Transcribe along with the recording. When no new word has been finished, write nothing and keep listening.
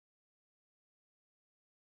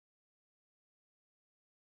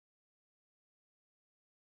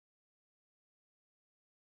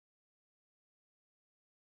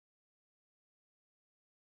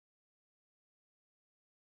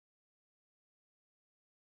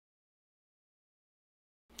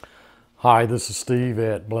Hi, this is Steve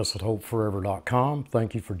at blessedhopeforever.com.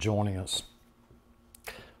 Thank you for joining us.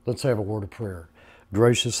 Let's have a word of prayer.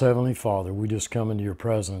 Gracious Heavenly Father, we just come into your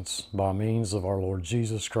presence by means of our Lord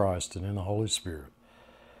Jesus Christ and in the Holy Spirit.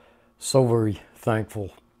 So very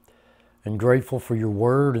thankful and grateful for your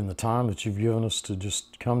word and the time that you've given us to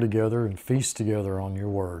just come together and feast together on your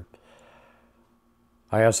word.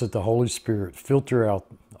 I ask that the Holy Spirit filter out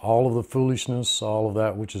all of the foolishness, all of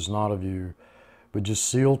that which is not of you, but just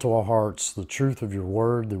seal to our hearts the truth of your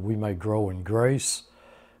word, that we may grow in grace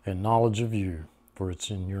and knowledge of you. For it's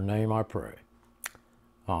in your name I pray.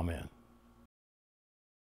 Amen.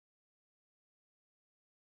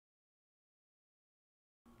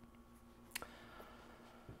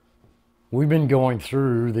 We've been going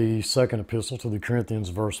through the second epistle to the Corinthians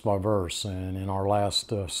verse by verse, and in our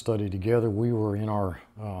last study together, we were in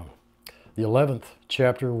the 11th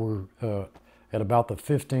chapter. We're at about the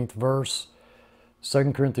 15th verse.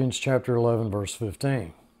 2 Corinthians chapter 11, verse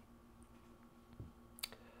 15.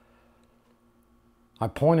 I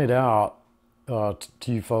pointed out to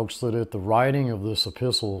you folks that at the writing of this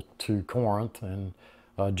epistle to Corinth and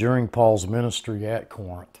during Paul's ministry at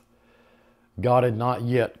Corinth, God had not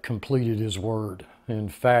yet completed his word. In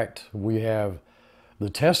fact, we have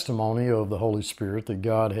the testimony of the Holy Spirit that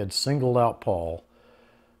God had singled out Paul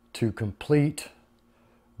to complete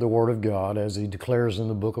the word of God, as he declares in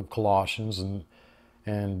the book of Colossians,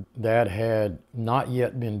 and that had not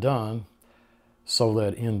yet been done, so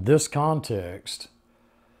that in this context,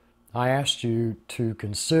 I asked you to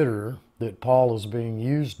consider that Paul is being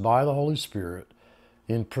used by the Holy Spirit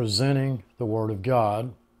in presenting the Word of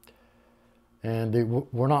God, and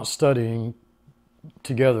we're not studying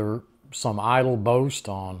together some idle boast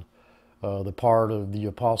on the part of the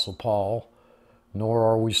Apostle Paul, nor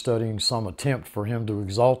are we studying some attempt for him to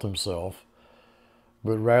exalt himself,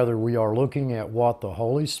 but rather we are looking at what the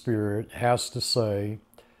Holy Spirit has to say,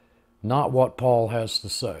 not what Paul has to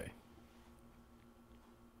say.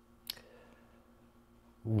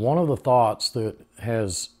 One of the thoughts that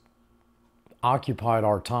has occupied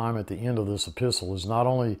our time at the end of this epistle is not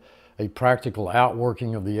only a practical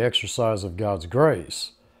outworking of the exercise of God's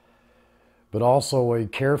grace, but also a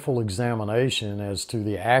careful examination as to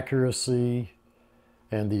the accuracy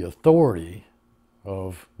and the authority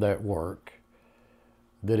of that work,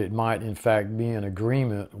 that it might in fact be in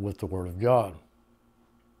agreement with the Word of God.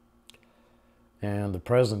 And the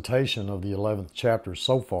presentation of the 11th chapter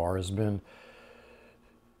so far has been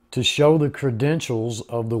to show the credentials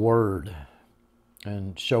of the Word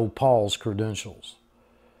and show Paul's credentials.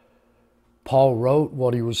 Paul wrote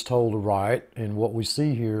what he was told to write, and what we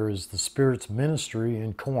see here is the Spirit's ministry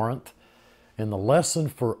in Corinth, and the lesson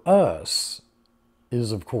for us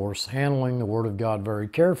is, of course, handling the Word of God very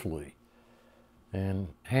carefully and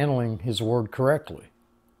handling his word correctly.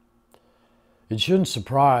 It shouldn't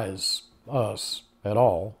surprise us at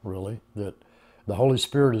all, really, that the Holy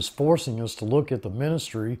Spirit is forcing us to look at the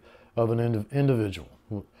ministry of an individual.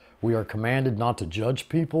 We are commanded not to judge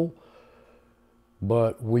people,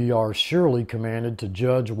 but we are surely commanded to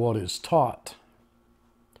judge what is taught.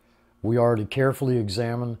 We are to carefully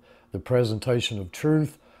examine the presentation of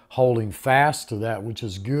truth, holding fast to that which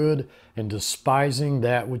is good and despising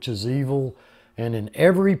that which is evil. And in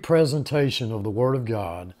every presentation of the Word of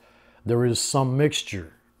God, there is some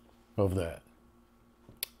mixture of that.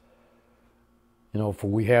 For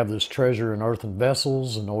we have this treasure in earthen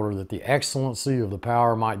vessels, in order that the excellency of the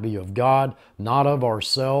power might be of God, not of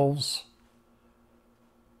ourselves.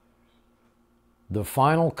 The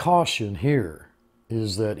final caution here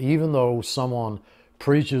is that even though someone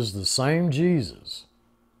preaches the same Jesus,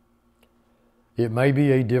 it may be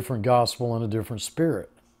a different gospel and a different spirit.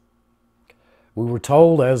 We were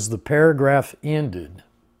told as the paragraph ended,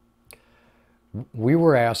 we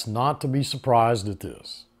were asked not to be surprised at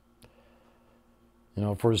this.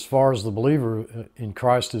 For as far as the believer in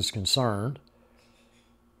Christ is concerned,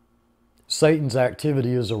 Satan's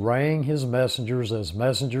activity is arraying his messengers as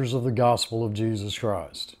messengers of the gospel of Jesus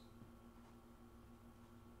Christ.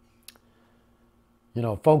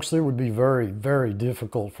 Folks, it would be very, very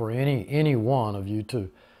difficult for any one of you to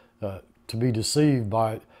be deceived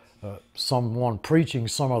by someone preaching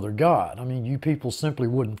some other God. I mean, you people simply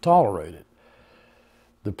wouldn't tolerate it.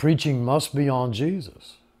 The preaching must be on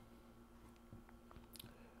Jesus.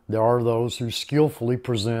 There are those who skillfully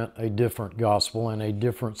present a different gospel and a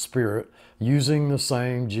different spirit using the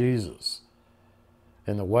same Jesus.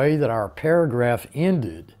 And the way that our paragraph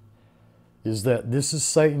ended is that this is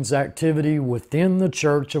Satan's activity within the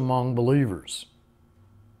church among believers.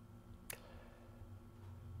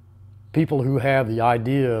 People who have the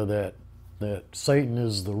idea that that Satan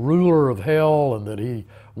is the ruler of hell and that he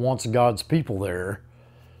wants God's people there,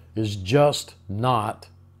 is just not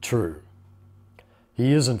true.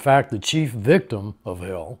 He is in fact the chief victim of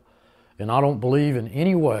hell, and I don't believe in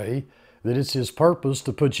any way that it's his purpose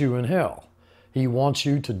to put you in hell. He wants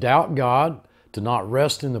you to doubt God, to not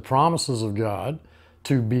rest in the promises of God,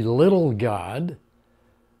 to belittle God,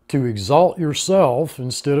 to exalt yourself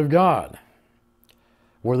instead of God,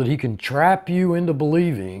 or that he can trap you into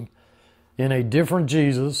believing in a different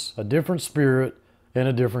Jesus, a different spirit, and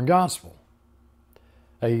a different gospel.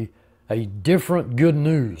 A different good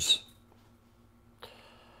news.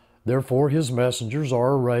 Therefore, his messengers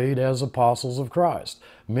are arrayed as apostles of Christ,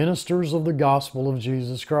 ministers of the gospel of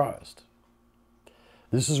Jesus Christ.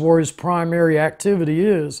 This is where his primary activity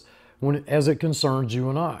is as it concerns you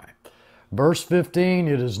and I. Verse 15,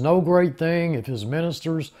 it is no great thing if his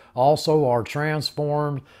ministers also are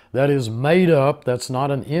transformed. That is made up. That's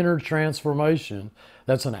not an inner transformation.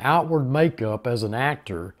 That's an outward makeup as an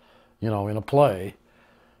actor, in a play.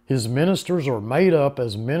 His ministers are made up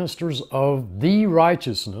as ministers of the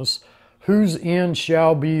righteousness, whose end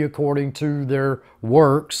shall be according to their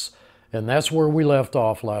works. And that's where we left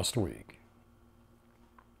off last week.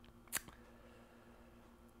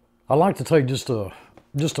 I'd like to take just a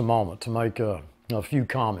moment to make a few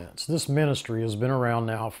comments. This ministry has been around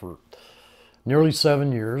now for nearly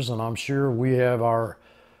 7 years, and I'm sure we have our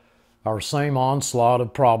same onslaught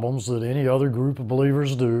of problems that any other group of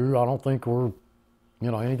believers do. I don't think we're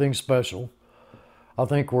anything special. I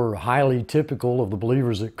think we're highly typical of the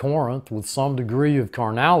believers at Corinth, with some degree of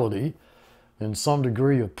carnality and some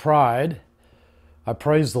degree of pride. I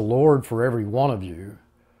praise the Lord for every one of you.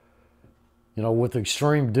 With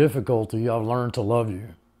extreme difficulty, I've learned to love you,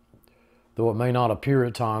 though it may not appear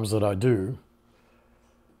at times that I do.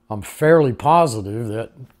 I'm fairly positive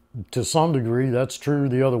that to some degree that's true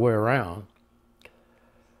the other way around.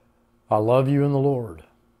 I love you in the Lord.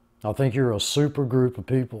 I think you're a super group of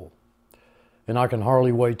people, and I can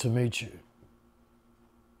hardly wait to meet you.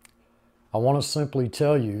 I want to simply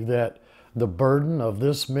tell you that the burden of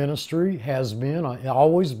this ministry has been,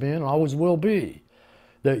 always will be,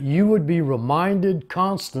 that you would be reminded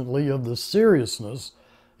constantly of the seriousness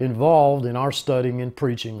involved in our studying and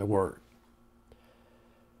preaching the Word.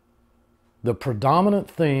 The predominant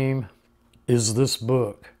theme is this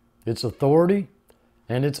book, its authority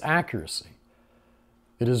and its accuracy.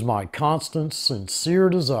 It is my constant, sincere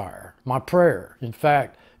desire, my prayer. In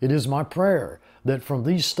fact, it is my prayer that from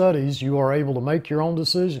these studies you are able to make your own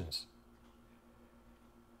decisions.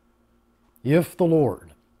 If the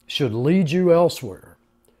Lord should lead you elsewhere,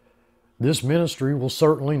 this ministry will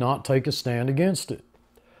certainly not take a stand against it.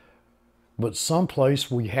 But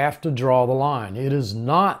someplace we have to draw the line. It is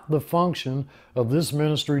not the function of this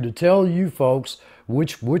ministry to tell you folks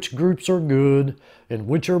which groups are good and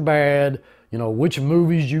which are bad, which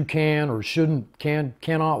movies you can or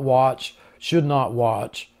cannot watch, should not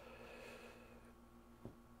watch,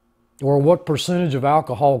 or what percentage of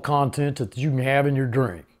alcohol content that you can have in your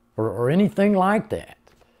drink, or anything like that.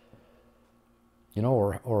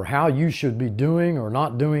 Or how you should be doing or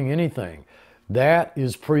not doing anything. That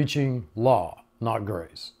is preaching law, not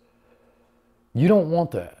grace. You don't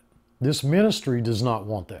want that. This ministry does not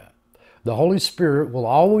want that. The Holy Spirit will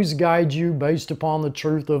always guide you based upon the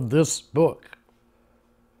truth of this book.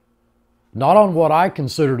 Not on what I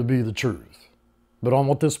consider to be the truth, but on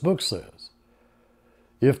what this book says.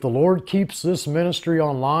 If the Lord keeps this ministry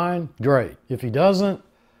online, great. If he doesn't,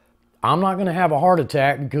 I'm not going to have a heart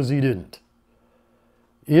attack because he didn't.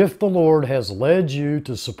 If the Lord has led you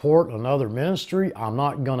to support another ministry, I'm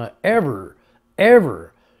not going to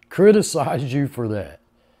ever criticize you for that.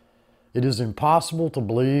 It is impossible to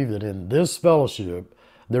believe that in this fellowship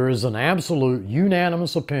there is an absolute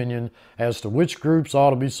unanimous opinion as to which groups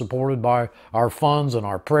ought to be supported by our funds and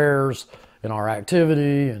our prayers and our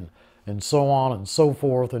activity and so on and so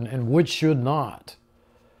forth, and which should not.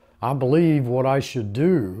 I believe what I should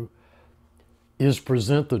do is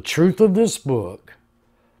present the truth of this book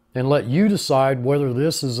and let you decide whether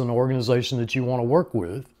this is an organization that you want to work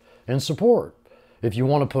with and support. If you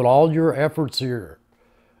want to put all your efforts here,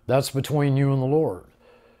 that's between you and the Lord.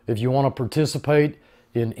 If you want to participate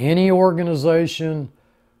in any organization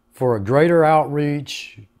for a greater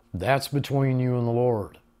outreach, that's between you and the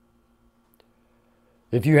Lord.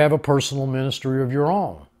 If you have a personal ministry of your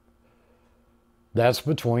own, that's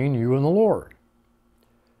between you and the Lord.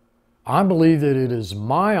 I believe that it is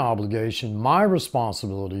my obligation, my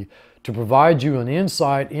responsibility, to provide you an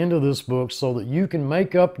insight into this book so that you can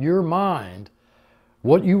make up your mind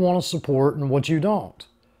what you want to support and what you don't.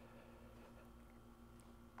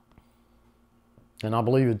 And I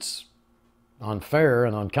believe it's unfair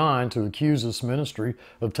and unkind to accuse this ministry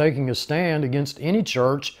of taking a stand against any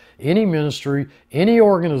church, any ministry, any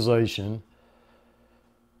organization.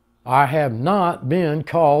 I have not been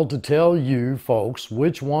called to tell you folks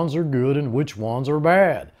which ones are good and which ones are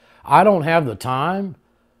bad. I don't have the time,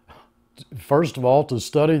 first of all, to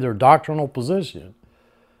study their doctrinal position,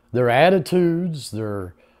 their attitudes,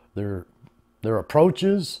 their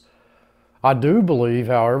approaches. I do believe,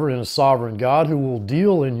 however, in a sovereign God who will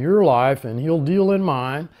deal in your life and He'll deal in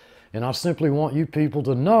mine. And I simply want you people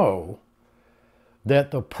to know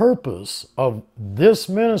that the purpose of this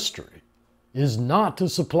ministry is not to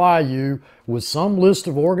supply you with some list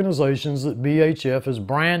of organizations that BHF has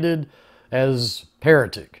branded as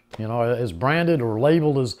heretic, as branded or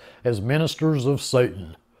labeled as ministers of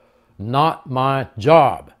Satan. Not my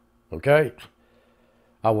job, okay?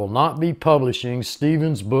 I will not be publishing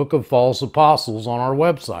Stephen's Book of False Apostles on our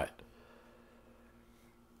website.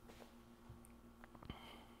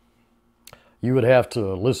 You would have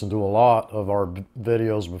to listen to a lot of our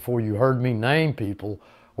videos before you heard me name people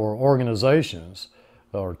or organizations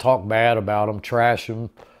or talk bad about them, trash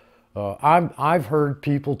them. I've heard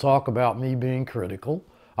people talk about me being critical.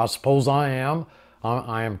 I suppose I am.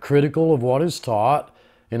 I am critical of what is taught,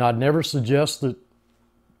 and I'd never suggest that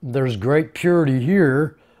there's great purity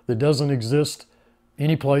here that doesn't exist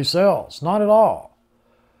anyplace else. Not at all.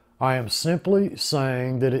 I am simply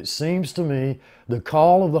saying that it seems to me the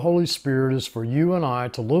call of the Holy Spirit is for you and I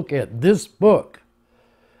to look at this book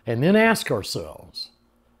and then ask ourselves,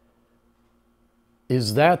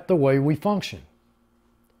 is that the way we function?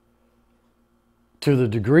 To the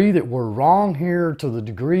degree that we're wrong here, to the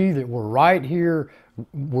degree that we're right here,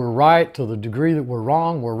 we're right. To the degree that we're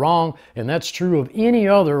wrong. And that's true of any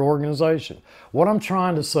other organization. What I'm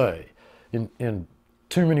trying to say in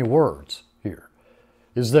too many words here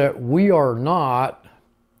is that we are not,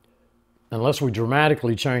 unless we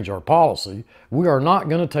dramatically change our policy, we are not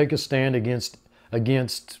going to take a stand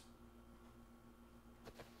against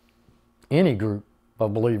any group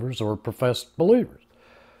of believers or professed believers.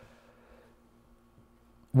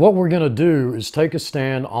 What we're going to do is take a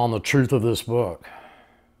stand on the truth of this book,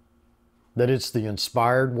 that it's the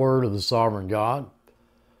inspired word of the sovereign God,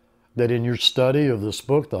 that in your study of this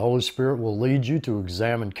book, the Holy Spirit will lead you to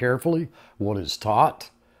examine carefully what is taught,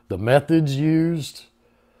 the methods used,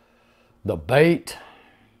 the bait,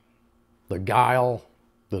 the guile,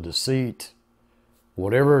 the deceit,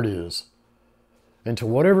 whatever it is. And to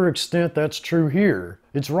whatever extent that's true here,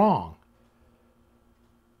 it's wrong.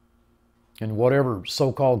 And whatever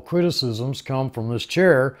so-called criticisms come from this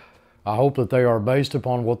chair, I hope that they are based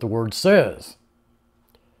upon what the Word says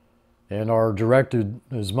and are directed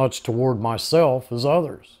as much toward myself as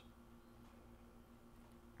others,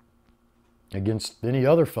 against any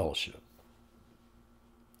other fellowship.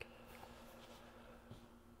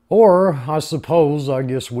 Or, I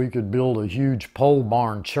guess we could build a huge pole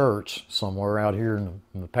barn church somewhere out here in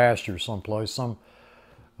the pasture someplace,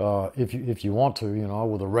 if you want to,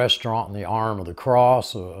 with a restaurant in the arm of the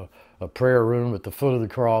cross, a prayer room at the foot of the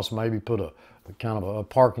cross, maybe put a kind of a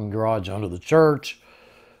parking garage under the church.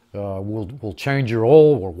 We'll change your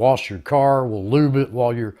oil, we'll wash your car, we'll lube it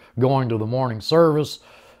while you're going to the morning service.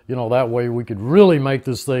 That way we could really make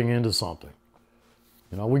this thing into something.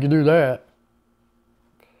 We could do that.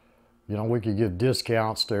 We could give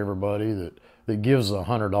discounts to everybody that gives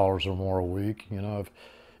 $100 or more a week.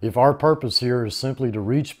 If our purpose here is simply to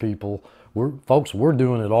reach people, we're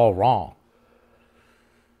doing it all wrong.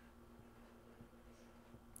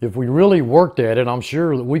 If we really worked at it, I'm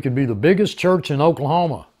sure that we could be the biggest church in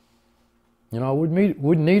Oklahoma.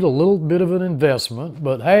 We'd need a little bit of an investment,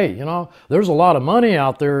 but hey, there's a lot of money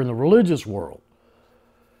out there in the religious world.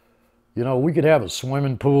 We could have a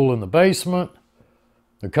swimming pool in the basement,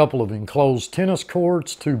 a couple of enclosed tennis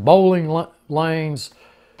courts, 2 bowling lanes.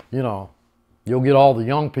 You'll get all the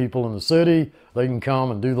young people in the city. They can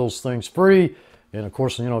come and do those things free. And of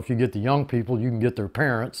course, if you get the young people, you can get their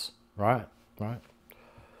parents, right? Right.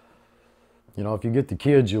 If you get the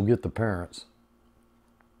kids, you'll get the parents.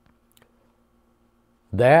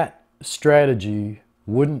 That strategy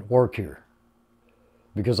wouldn't work here,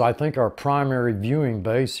 because I think our primary viewing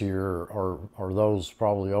base here are those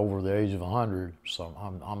probably over the age of 100, so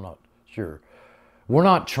I'm not sure. We're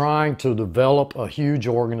not trying to develop a huge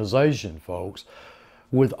organization, folks.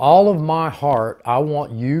 With all of my heart, I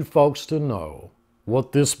want you folks to know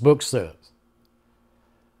what this book says.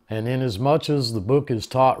 And in as much as the book is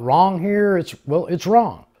taught wrong here, it's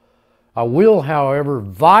wrong. I will, however,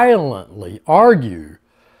 violently argue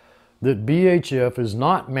that BHF is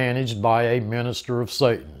not managed by a minister of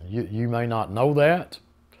Satan. You may not know that,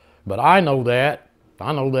 but I know that.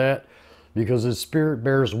 because His Spirit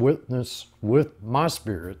bears witness with my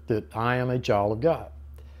spirit that I am a child of God.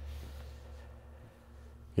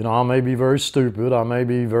 You know, I may be very stupid. I may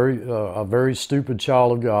be a very stupid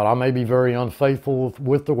child of God. I may be very unfaithful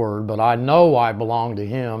with the Word, but I know I belong to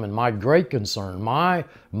Him, and my great concern,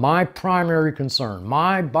 my primary concern,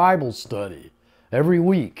 my Bible study every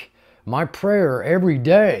week, my prayer every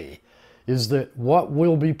day is that what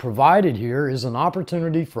will be provided here is an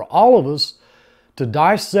opportunity for all of us to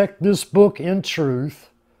dissect this book in truth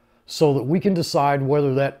so that we can decide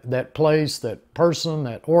whether that place, that person,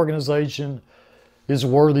 that organization is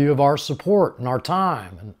worthy of our support and our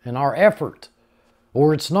time and our effort,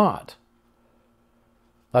 or it's not.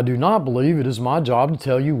 I do not believe it is my job to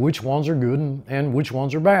tell you which ones are good and which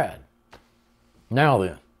ones are bad. Now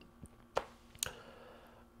then,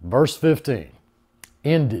 verse 15,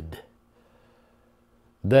 ended,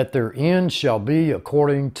 that their end shall be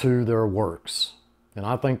according to their works. And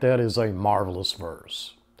I think that is a marvelous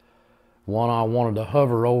verse, one I wanted to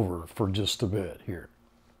hover over for just a bit here.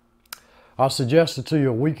 I suggested to you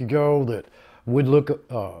a week ago that we'd look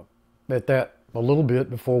at that a little bit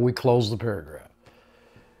before we close the paragraph.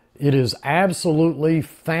 It is absolutely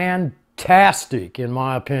fantastic, in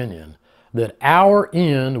my opinion, that our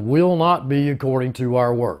end will not be according to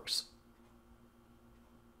our works.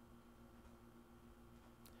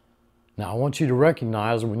 Now, I want you to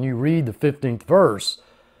recognize when you read the 15th verse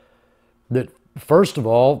that, first of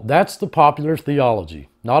all, that's the popular theology.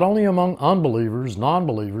 Not only among unbelievers,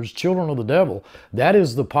 non-believers, children of the devil, that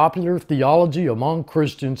is the popular theology among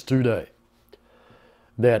Christians today.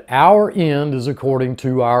 That our end is according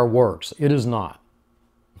to our works. It is not.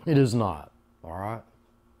 It is not. All right?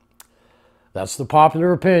 That's the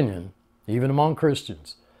popular opinion, even among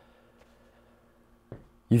Christians.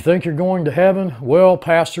 You think you're going to heaven? Well,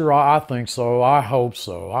 Pastor, I think so. I hope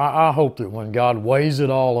so. I hope that when God weighs it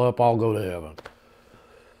all up, I'll go to heaven.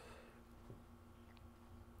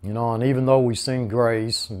 You know, and even though we sing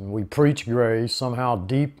grace and we preach grace, somehow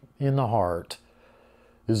deep in the heart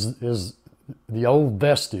is the old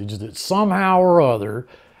vestige that somehow or other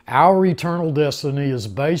our eternal destiny is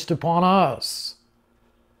based upon us.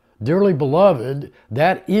 Dearly beloved,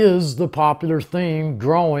 that is the popular theme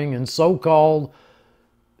growing in so-called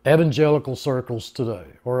evangelical circles today,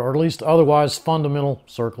 or at least otherwise fundamental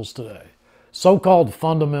circles today. So-called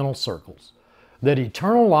fundamental circles. That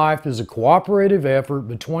eternal life is a cooperative effort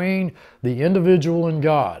between the individual and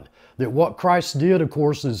God. That what Christ did, of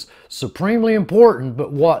course, is supremely important,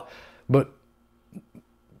 but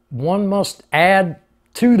one must add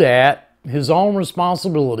to that his own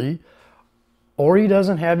responsibility, or he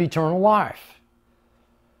doesn't have eternal life.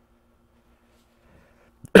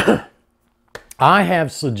 I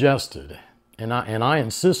have suggested, and I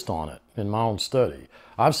insist on it in my own study,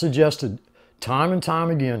 I've suggested time and time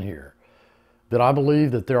again here that I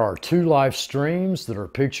believe that there are two life streams that are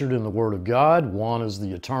pictured in the Word of God. One is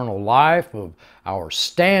the eternal life of our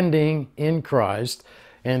standing in Christ,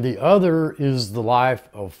 and the other is the life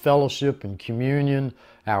of fellowship and communion,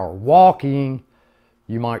 our walking,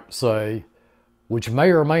 you might say, which may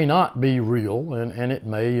or may not be real, and it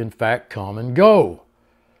may in fact come and go.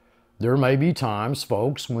 There may be times,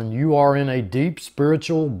 folks, when you are in a deep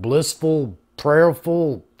spiritual, blissful,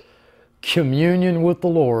 prayerful communion with the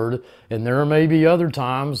Lord, and there may be other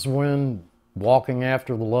times when walking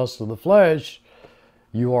after the lust of the flesh,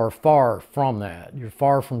 you are far from that. You're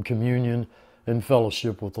far from communion and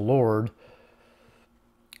fellowship with the Lord,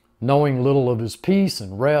 knowing little of His peace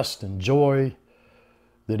and rest and joy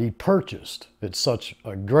that He purchased at such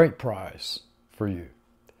a great price for you.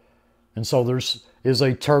 And so there is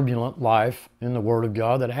a turbulent life in the Word of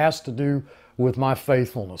God that has to do with my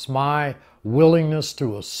faithfulness, my willingness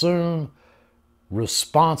to assume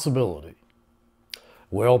responsibility.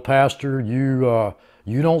 Well, Pastor,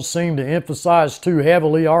 you don't seem to emphasize too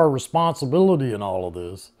heavily our responsibility in all of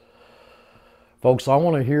this. Folks, I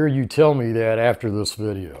want to hear you tell me that after this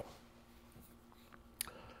video,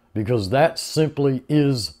 because that simply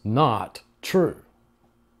is not true.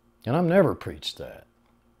 And I've never preached that.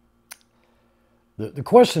 The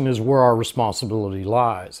question is where our responsibility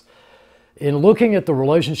lies. In looking at the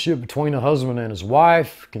relationship between a husband and his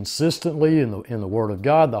wife consistently in the Word of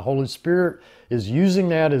God, the Holy Spirit is using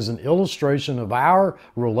that as an illustration of our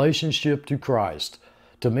relationship to Christ.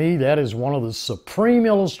 To me, that is one of the supreme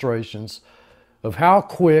illustrations of how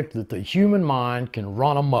quick that the human mind can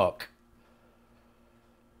run amok.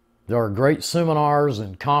 There are great seminars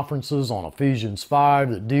and conferences on Ephesians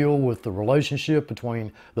 5 that deal with the relationship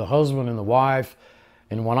between the husband and the wife.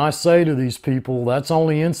 And when I say to these people, that's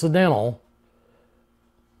only incidental,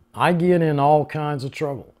 I get in all kinds of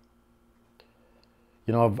trouble.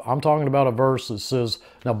 You know, I'm talking about a verse that says,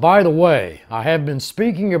 now, by the way, I have been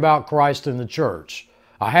speaking about Christ in the church.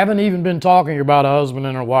 I haven't even been talking about a husband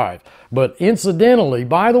and a wife. But incidentally,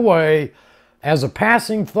 by the way, as a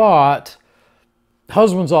passing thought,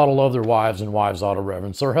 husbands ought to love their wives and wives ought to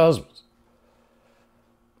reverence their husbands.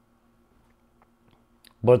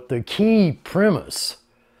 But the key premise,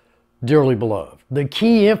 dearly beloved, the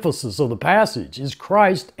key emphasis of the passage is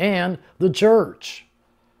Christ and the church.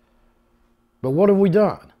 But what have we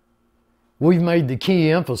done? We've made the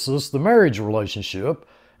key emphasis the marriage relationship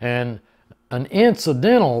and an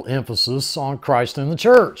incidental emphasis on Christ and the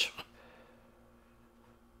church.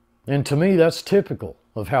 And to me, that's typical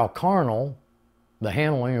of how carnal the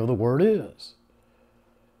handling of the word is.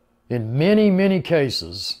 In many, many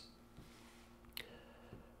cases,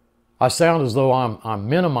 I sound as though I'm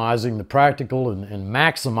minimizing the practical and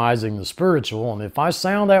maximizing the spiritual. And if I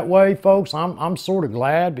sound that way, folks, I'm sort of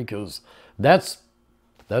glad, because that's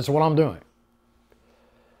what I'm doing.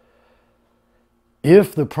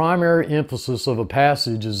 If the primary emphasis of a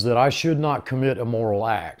passage is that I should not commit immoral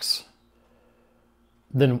acts,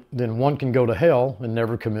 then one can go to hell and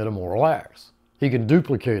never commit immoral acts. He can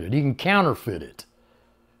duplicate it. He can counterfeit it.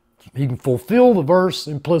 He can fulfill the verse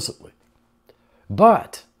implicitly.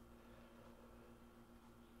 But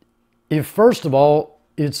if, first of all,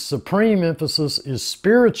 its supreme emphasis is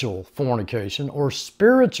spiritual fornication or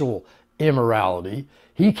spiritual immorality,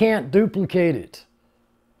 he can't duplicate it.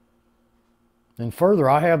 And further,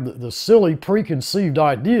 I have the silly preconceived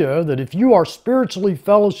idea that if you are spiritually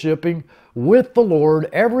fellowshipping with the Lord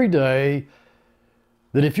every day,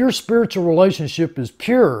 that if your spiritual relationship is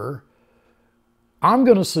pure, I'm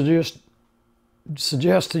going to suggest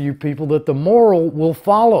to you people that the moral will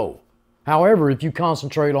follow. However, if you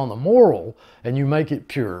concentrate on the moral and you make it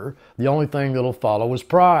pure, the only thing that'll follow is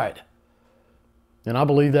pride. And I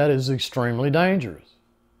believe that is extremely dangerous.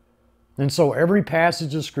 And so every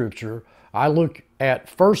passage of Scripture I look at,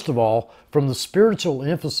 first of all, from the spiritual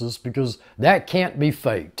emphasis, because that can't be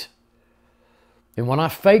faked. And when I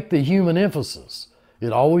fake the human emphasis,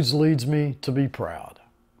 it always leads me to be proud.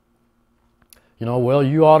 You know, well,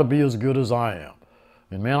 you ought to be as good as I am.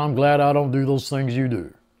 And man, I'm glad I don't do those things you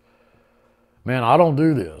do. Man, I don't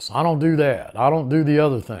do this. I don't do that. I don't do the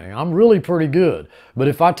other thing. I'm really pretty good. But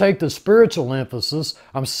if I take the spiritual emphasis,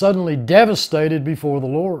 I'm suddenly devastated before the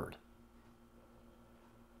Lord.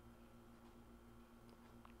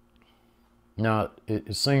 Now,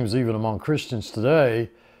 it seems even among Christians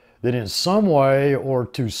today that in some way or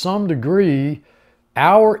to some degree,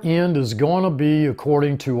 our end is going to be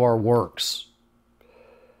according to our works.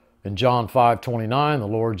 In John 5:29, the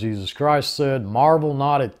Lord Jesus Christ said, "Marvel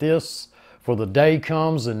not at this, for the day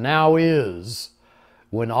comes, and now is,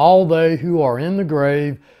 when all they who are in the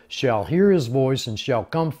grave shall hear his voice and shall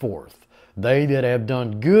come forth. They that have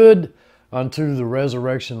done good unto the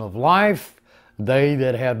resurrection of life, they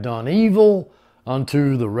that have done evil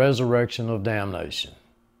unto the resurrection of damnation."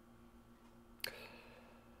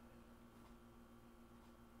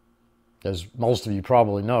 As most of you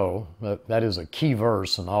probably know, that is a key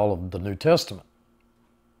verse in all of the New Testament.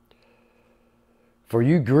 For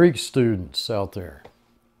you Greek students out there,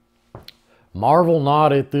 marvel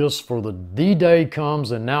not at this, for the day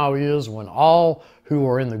comes and now is, when all who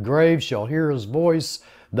are in the grave shall hear his voice,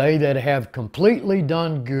 they that have completely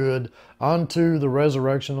done good unto the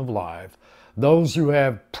resurrection of life, those who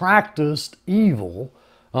have practiced evil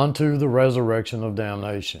unto the resurrection of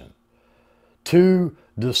damnation. Two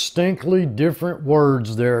distinctly different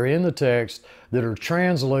words there in the text that are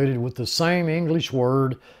translated with the same English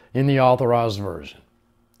word in the Authorized Version.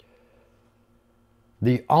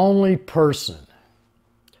 The only person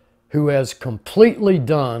who has completely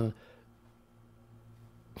done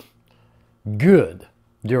good,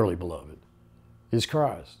 dearly beloved, is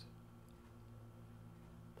Christ.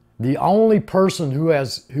 The only person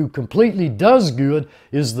who completely does good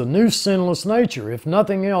is the new sinless nature. If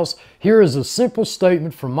nothing else, here is a simple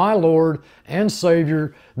statement from my Lord and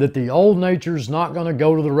Savior that the old nature is not going to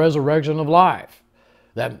go to the resurrection of life.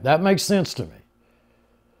 That makes sense to me.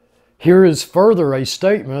 Here is further a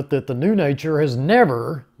statement that the new nature has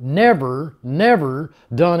never, never, never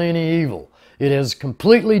done any evil. It has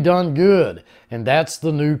completely done good, and that's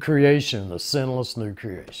the new creation, the sinless new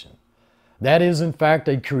creation. That is, in fact,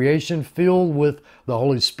 a creation filled with the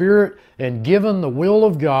Holy Spirit and given the will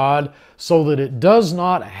of God, so that it does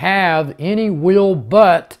not have any will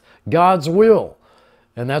but God's will.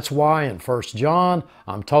 And that's why in 1 John,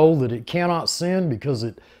 I'm told that it cannot sin because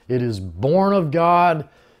it is born of God.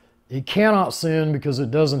 It cannot sin because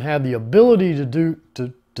it doesn't have the ability to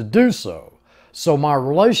do so. So my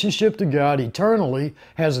relationship to God eternally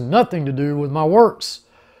has nothing to do with my works,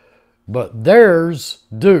 but theirs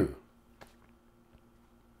do.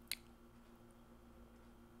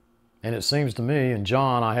 And it seems to me, in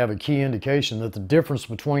John, I have a key indication that the difference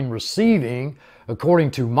between receiving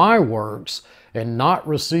according to my works and not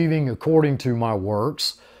receiving according to my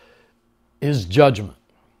works is judgment.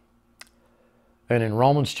 And in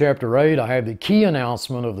Romans chapter 8, I have the key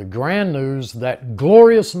announcement of the grand news, that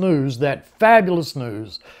glorious news, that fabulous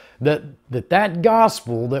news, that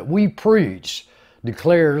gospel that we preach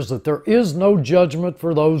declares that there is no judgment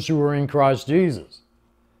for those who are in Christ Jesus.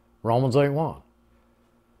 Romans 8:1.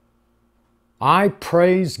 I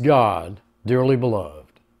praise God, dearly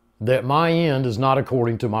beloved, that my end is not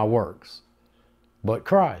according to my works, but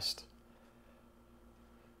Christ.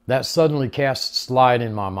 That suddenly casts light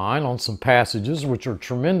in my mind on some passages which are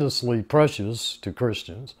tremendously precious to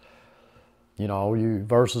Christians. You know,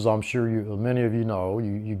 verses I'm sure many of you know.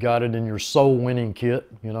 You got it in your soul winning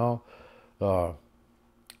kit, you know.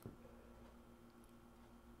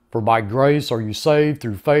 For by grace are you saved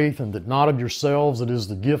through faith, and that not of yourselves, it is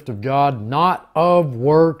the gift of God, not of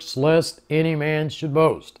works, lest any man should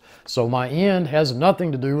boast. So my end has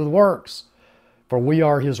nothing to do with works, for we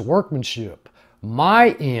are his workmanship. My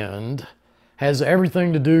end has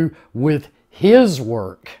everything to do with his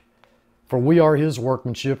work, for we are his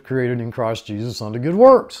workmanship created in Christ Jesus unto good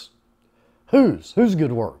works. Whose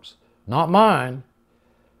good works? Not mine,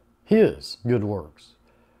 his good works,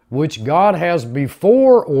 which God has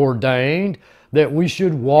before ordained that we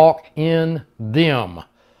should walk in them.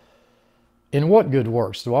 In what good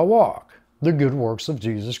works do I walk? The good works of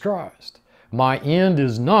Jesus Christ. My end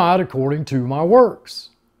is not according to my works.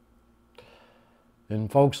 And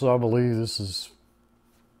folks, I believe this is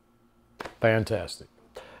fantastic.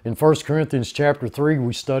 In 1 Corinthians chapter 3,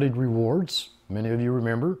 we studied rewards. Many of you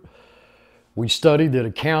remember. We studied that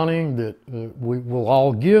accounting that we will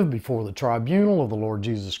all give before the tribunal of the Lord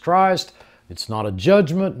Jesus Christ. It's not a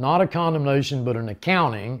judgment, not a condemnation, but an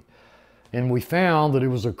accounting. And we found that it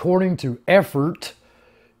was according to effort,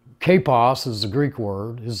 kapos is the Greek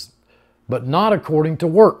word, but not according to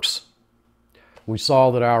works. We saw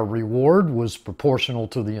that our reward was proportional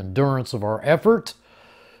to the endurance of our effort.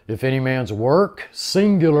 If any man's work,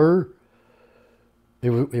 singular,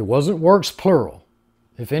 it wasn't works plural.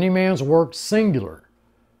 If any man's work, singular,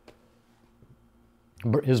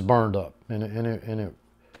 is burned up. It's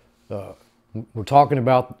talking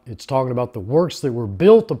about the works that were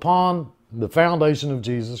built upon the foundation of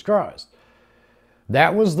Jesus Christ.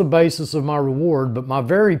 That was the basis of my reward, but my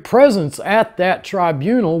very presence at that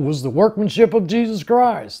tribunal was the workmanship of Jesus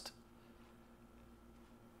Christ.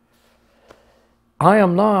 I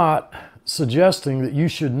am not suggesting that you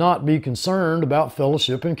should not be concerned about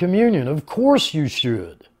fellowship and communion. Of course you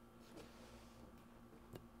should.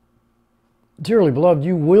 Dearly beloved,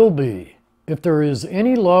 you will be. If there is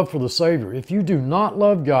any love for the Savior, if you do not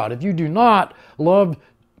love God, if you do not love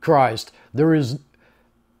Christ, there is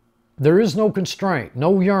no constraint,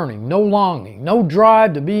 no yearning, no longing, no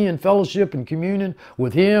drive to be in fellowship and communion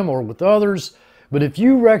with Him or with others. But if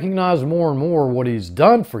you recognize more and more what He's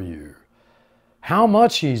done for you, how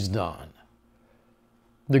much He's done,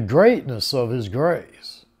 the greatness of His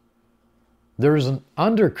grace, there is an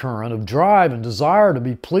undercurrent of drive and desire to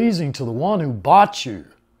be pleasing to the one who bought you.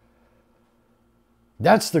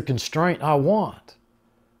 That's the constraint I want.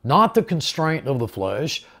 Not the constraint of the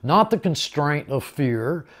flesh, not the constraint of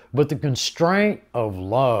fear, but the constraint of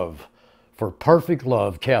love. For perfect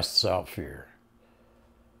love casts out fear.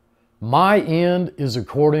 My end is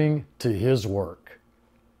according to His work.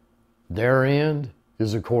 Their end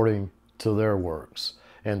is according to their works.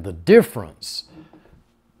 And the difference,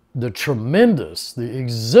 the tremendous, the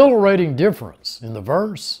exhilarating difference in the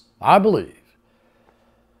verse, I believe,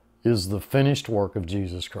 is the finished work of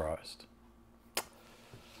Jesus Christ.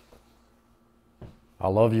 I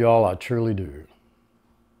love you all, I truly do.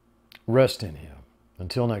 Rest in Him.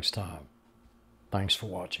 Until next time, thanks for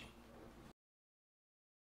watching.